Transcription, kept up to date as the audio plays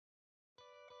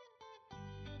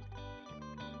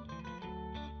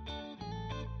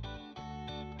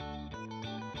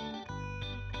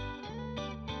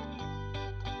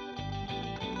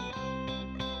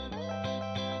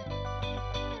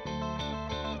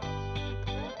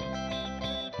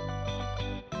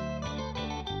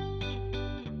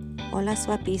Hola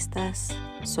SWOPistas,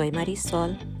 soy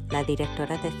Marisol, la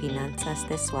directora de finanzas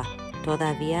de SWOP.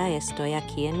 Todavía estoy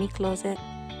aquí en mi closet,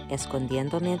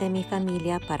 escondiéndome de mi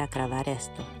familia para grabar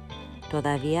esto.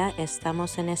 Todavía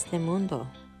estamos en este mundo,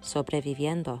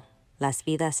 sobreviviendo. Las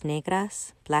vidas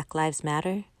negras, Black Lives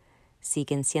Matter,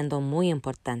 siguen siendo muy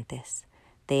importantes.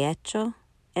 De hecho,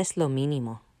 es lo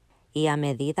mínimo. Y a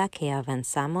medida que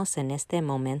avanzamos en este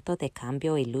momento de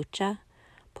cambio y lucha,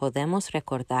 podemos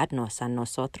recordarnos a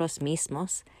nosotros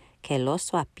mismos que los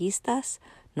SWOPistas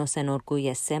nos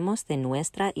enorgullecemos de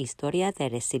nuestra historia de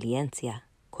resiliencia.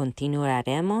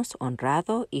 Continuaremos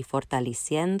honrando y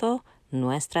fortaleciendo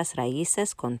nuestras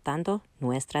raíces contando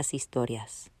nuestras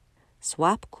historias.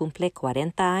 SWOP cumple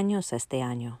 40 años este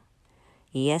año,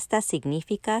 y esta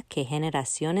significa que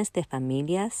generaciones de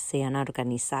familias se han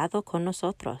organizado con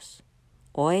nosotros.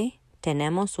 Hoy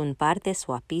tenemos un par de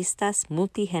SWOPistas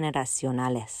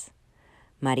multigeneracionales,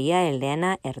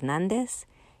 Mariaelena Hernández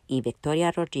y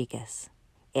Victoria Rodríguez.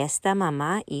 Esta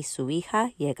mamá y su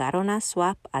hija llegaron a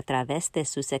SWOP a través de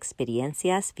sus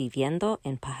experiencias viviendo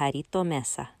en Parjarito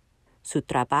Mesa. Su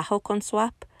trabajo con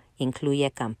SWOP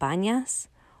incluye campañas,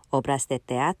 obras de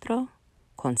teatro,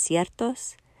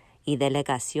 conciertos y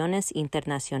delegaciones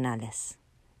internacionales.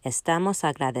 Estamos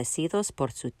agradecidos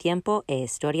por su tiempo e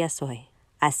historias hoy.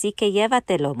 Así que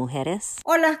llévatelo, mujeres.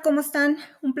 Hola, ¿cómo están?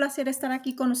 Un placer estar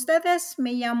aquí con ustedes.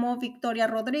 Me llamo Victoria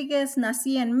Rodríguez,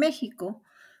 nací en México.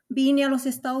 Vine a los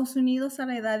Estados Unidos a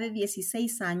la edad de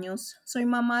 16 años. Soy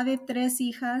mamá de 3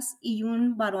 hijas y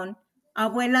un varón,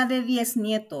 abuela de 10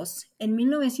 nietos. En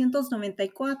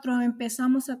 1994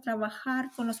 empezamos a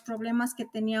trabajar con los problemas que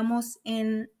teníamos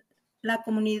en la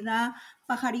comunidad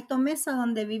Parjarito Mesa,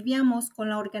 donde vivíamos con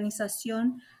la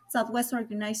organización Southwest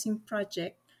Organizing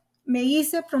Project. Me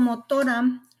hice promotora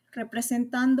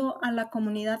representando a la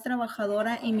comunidad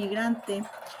trabajadora inmigrante.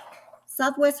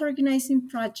 Southwest Organizing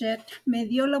Project me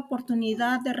dio la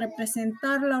oportunidad de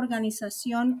representar la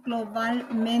organización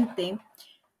globalmente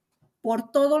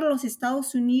por todos los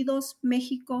Estados Unidos,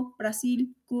 México,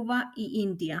 Brasil, Cuba y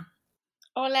India.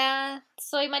 Hola,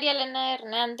 soy Mariaelena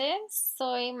Hernández,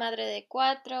 soy madre de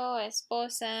 4,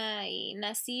 esposa y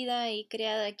nacida y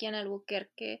criada aquí en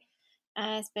Albuquerque.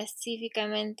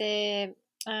 Específicamente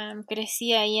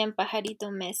crecí ahí en Parjarito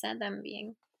Mesa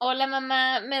también. Hola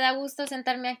mamá, me da gusto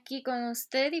sentarme aquí con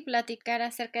usted y platicar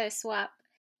acerca de SWOP.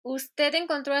 ¿Usted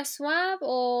encontró a SWOP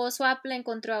o SWOP le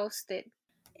encontró a usted?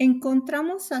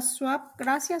 Encontramos a SWOP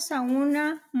gracias a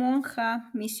una monja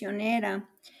misionera,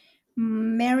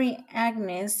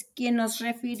 Mariaelena, quien nos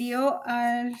refirió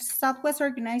al Southwest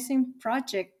Organizing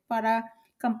Project para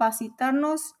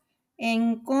capacitarnos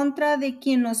en contra de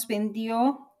quien nos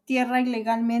vendió tierra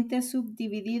ilegalmente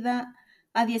subdividida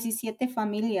a 17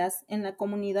 familias en la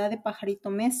comunidad de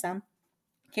Parjarito Mesa,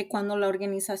 que cuando la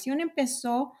organización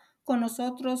empezó con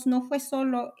nosotros no fue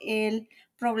solo el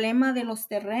problema de los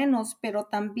terrenos, pero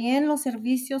también los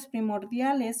servicios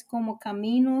primordiales como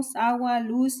caminos, agua,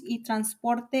 luz y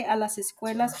transporte a las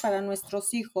escuelas para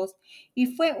nuestros hijos.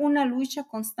 Y fue una lucha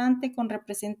constante con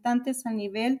representantes a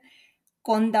nivel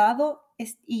condado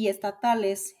y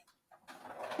estatales.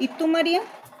 ¿Y tú, María?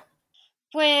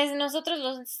 Pues nosotros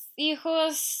los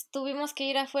hijos tuvimos que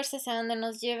ir a fuerzas a donde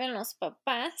nos lleven los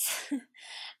papás.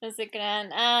 No se crean.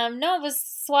 No, pues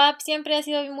SWOP siempre ha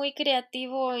sido muy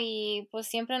creativo y pues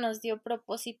siempre nos dio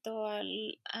propósito a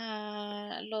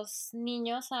los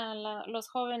niños, los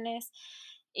jóvenes.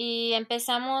 Y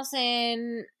empezamos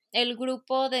en el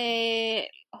grupo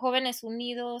de Jóvenes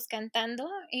Unidos cantando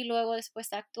y luego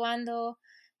después actuando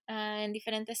en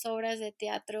diferentes obras de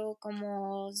teatro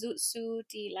como Zoot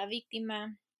Suit y La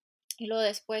Víctima. Y luego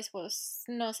después pues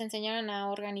nos enseñaron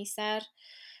a organizar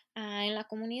en la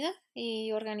comunidad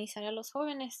y organizar a los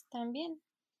jóvenes también.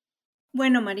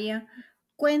 Bueno, María,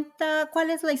 cuenta cuál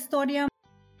es la historia.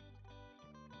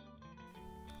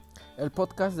 El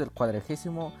podcast del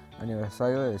 40º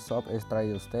aniversario de SWOP es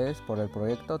traído a ustedes por el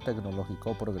proyecto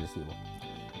tecnológico progresivo.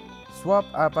 SWOP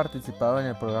ha participado en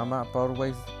el programa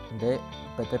Powerways de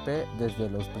PTP desde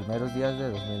los primeros días de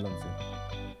 2011.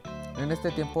 En este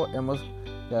tiempo hemos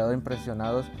quedado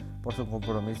impresionados por su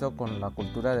compromiso con la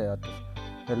cultura de datos,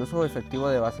 el uso efectivo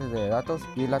de bases de datos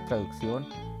y la traducción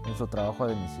en su trabajo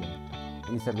de misión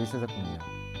y servicios de comunidad.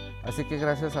 Así que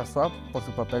gracias a SWOP por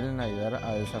su papel en ayudar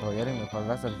a desarrollar y mejorar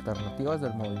las alternativas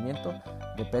del movimiento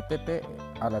de PTP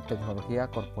a la tecnología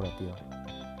corporativa,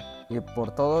 y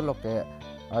por todo lo que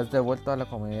has devuelto a la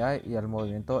comunidad y al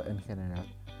movimiento en general.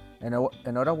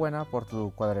 Enhorabuena por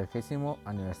tu 40º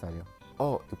aniversario.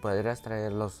 Oh, ¿y podrías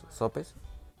traer los sopes?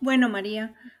 Bueno,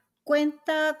 María,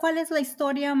 Cuenta, ¿cuál es la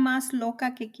historia más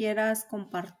loca que quieras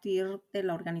compartir de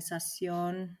la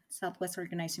organización Southwest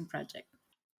Organizing Project?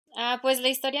 Pues la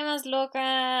historia más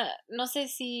loca, no sé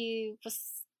si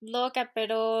pues loca,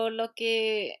 pero lo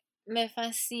que me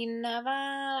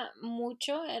fascinaba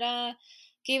mucho era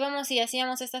que íbamos y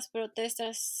hacíamos estas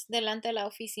protestas delante de la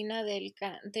oficina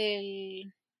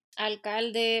del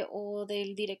alcalde o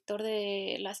del director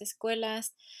de las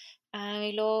escuelas.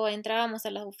 Y luego entrábamos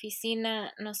a la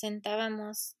oficina, nos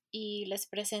sentábamos y les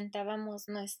presentábamos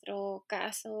nuestro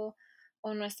caso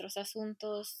o nuestros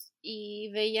asuntos y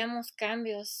veíamos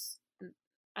cambios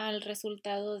al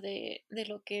resultado de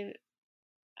lo que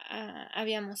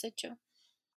habíamos hecho.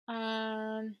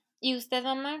 Ah, ¿Y usted,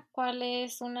 mamá, cuál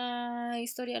es una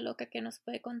historia loca que nos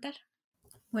puede contar?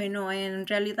 Bueno, en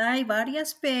realidad hay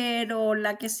varias, pero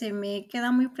la que se me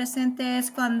queda muy presente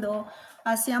es cuando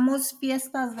hacíamos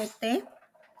fiestas de té.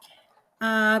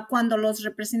 Cuando los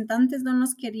representantes no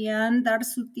nos querían dar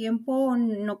su tiempo,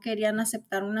 no querían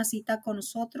aceptar una cita con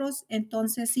nosotros,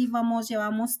 entonces íbamos,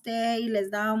 llevamos té y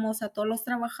les dábamos a todos los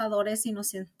trabajadores y nos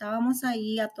sentábamos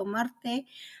ahí a tomar té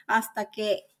hasta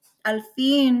que al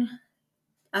fin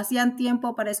hacían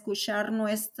tiempo para escuchar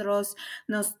nuestros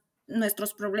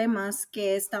problemas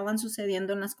que estaban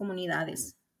sucediendo en las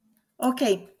comunidades. Ok,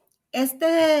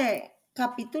 este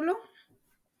capítulo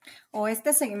o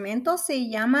este segmento se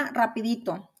llama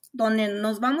Rapidito, donde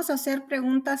nos vamos a hacer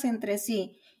preguntas entre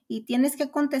sí y tienes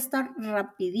que contestar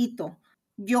rapidito.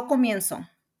 Yo comienzo.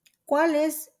 ¿Cuál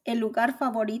es el lugar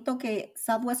favorito que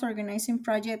Southwest Organizing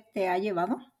Project te ha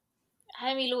llevado?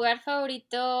 Mi lugar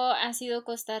favorito ha sido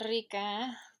Costa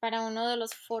Rica para uno de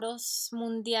los foros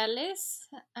mundiales.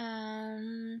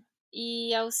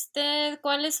 ¿Y a usted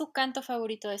cuál es su canto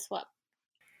favorito de SWOP?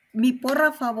 Mi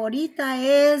porra favorita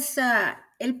es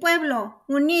el pueblo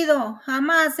unido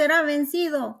jamás será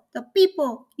vencido. The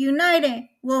people united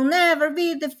will never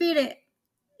be defeated.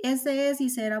 Ese es y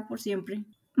será por siempre.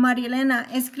 Mariaelena,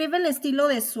 escribe el estilo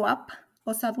de SWOP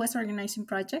o Southwest Organizing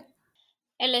Project.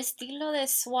 El estilo de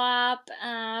SWOP,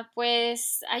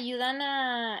 pues ayudan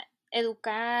a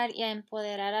educar y a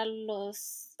empoderar a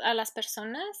las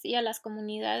personas y a las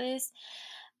comunidades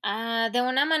de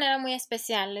una manera muy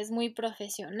especial. Es muy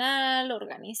profesional,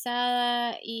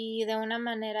 organizada y de una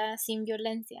manera sin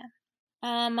violencia.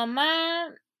 Mamá,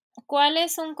 ¿cuál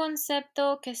es un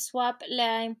concepto que SWOP le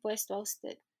ha impuesto a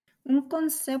usted? Un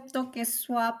concepto que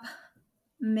SWOP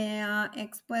me ha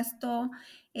expuesto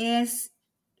es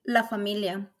la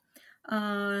familia.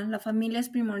 La familia es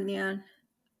primordial.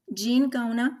 Jean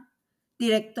Gauna,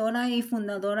 directora y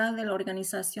fundadora de la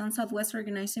organización Southwest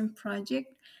Organizing Project,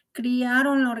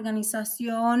 crearon la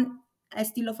organización a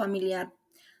estilo familiar,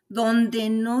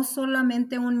 donde no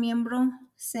solamente un miembro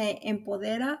se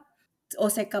empodera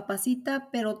o se capacita,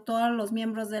 pero todos los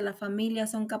miembros de la familia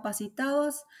son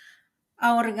capacitados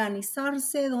a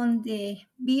organizarse, donde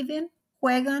viven,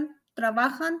 juegan,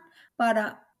 trabajan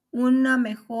para un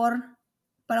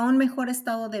mejor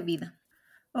estado de vida.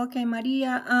 Ok,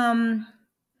 María,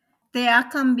 ¿te ha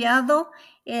cambiado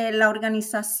la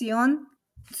organización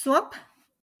SWOP?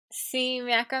 Sí,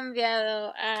 me ha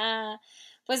cambiado.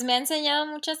 Pues me ha enseñado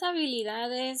muchas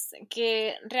habilidades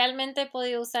que realmente he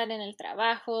podido usar en el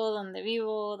trabajo, donde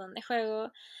vivo, donde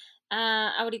juego.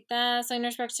 Ahorita soy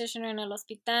nurse practitioner en el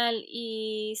hospital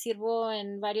y sirvo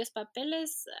en varios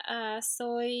papeles.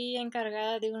 Soy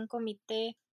encargada de un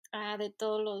comité de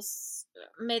todos los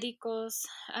médicos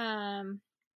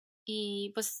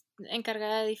y pues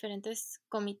encargada de diferentes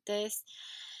comités.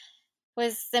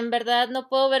 Pues en verdad no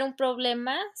puedo ver un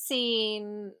problema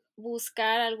sin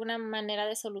buscar alguna manera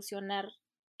de solucionar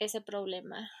ese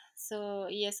problema.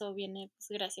 Y eso viene pues,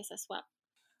 gracias a SWOP.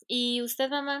 ¿Y usted,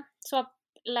 mamá, SWOP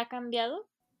la ha cambiado?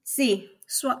 Sí,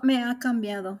 SWOP me ha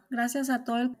cambiado. Gracias a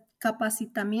todo el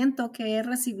capacitamiento que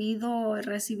recibí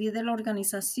de la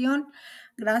organización.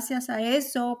 Gracias a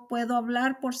eso puedo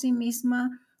hablar por sí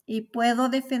misma y puedo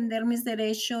defender mis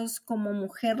derechos como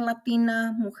mujer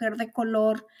latina, mujer de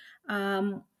color,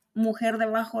 mujer de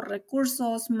bajos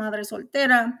recursos, madre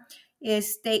soltera,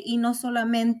 y no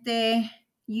solamente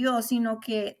yo, sino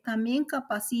que también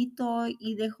capacito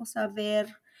y dejo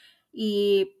saber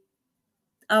y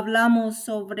hablamos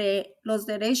sobre los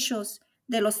derechos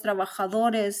de los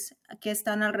trabajadores que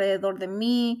están alrededor de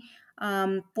mí,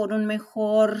 por un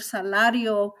mejor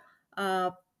salario,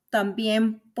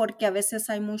 también porque a veces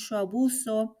hay mucho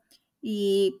abuso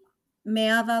y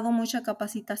me ha dado mucha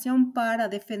capacitación para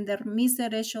defender mis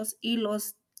derechos y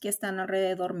los que están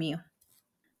alrededor mío.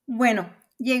 Bueno,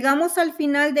 llegamos al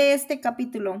final de este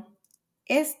capítulo.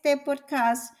 Este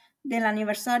podcast del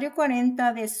aniversario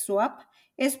 40 de SWOP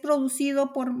Es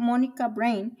producido por Mónica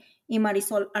Brain y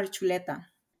Marisol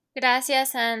Archuleta.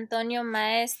 Gracias a Antonio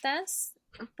Maestas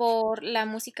por la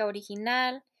música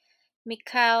original,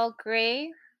 Mikhail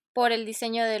Gray por el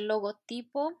diseño del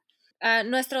logotipo, a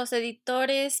nuestros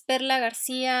editores Perla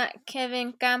García,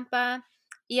 Kevin Campa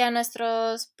y a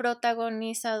nuestros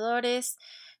protagonizadores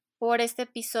por este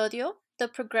episodio, The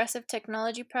Progressive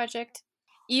Technology Project.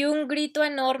 Y un grito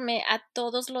enorme a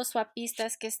todos los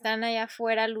swapistas que están allá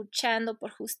afuera luchando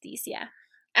por justicia.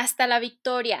 Hasta la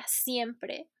victoria,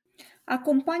 siempre.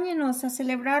 Acompáñenos a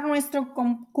celebrar nuestro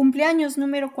cumpleaños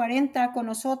número 40 con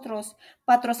nosotros,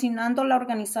 patrocinando la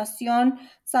organización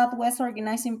Southwest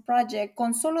Organizing Project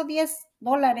con solo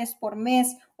 $10 por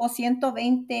mes o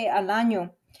 $120 al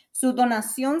año. Su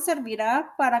donación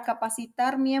servirá para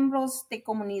capacitar miembros de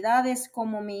comunidades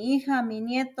como mi hija, mi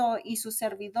nieto y su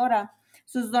servidora.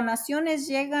 Sus donaciones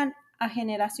llegan a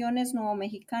generaciones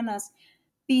nuevo-mexicanas.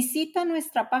 Visita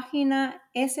nuestra página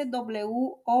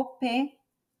SWOP.net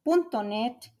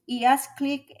y haz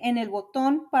clic en el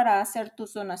botón para hacer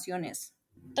tus donaciones.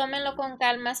 Tómenlo con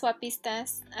calma,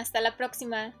 swapistas. Hasta la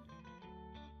próxima.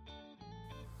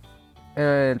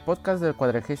 El podcast del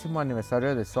 40º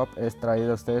aniversario de SWOP es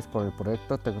traído a ustedes por el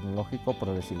proyecto tecnológico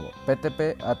progresivo.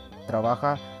 PTP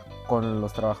trabaja con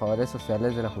los trabajadores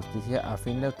sociales de la justicia a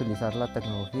fin de utilizar la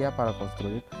tecnología para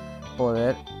construir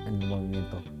poder en el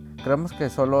movimiento. Creemos que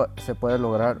solo se puede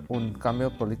lograr un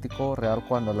cambio político real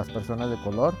cuando las personas de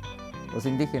color, los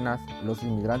indígenas, los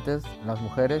inmigrantes, las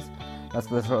mujeres, las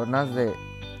personas de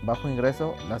bajo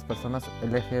ingreso, las personas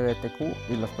LGBTQ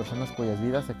y las personas cuyas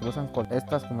vidas se cruzan con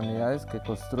estas comunidades que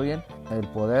construyen el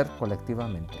poder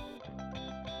colectivamente.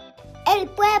 El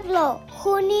pueblo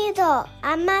unido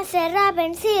jamás será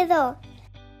vencido.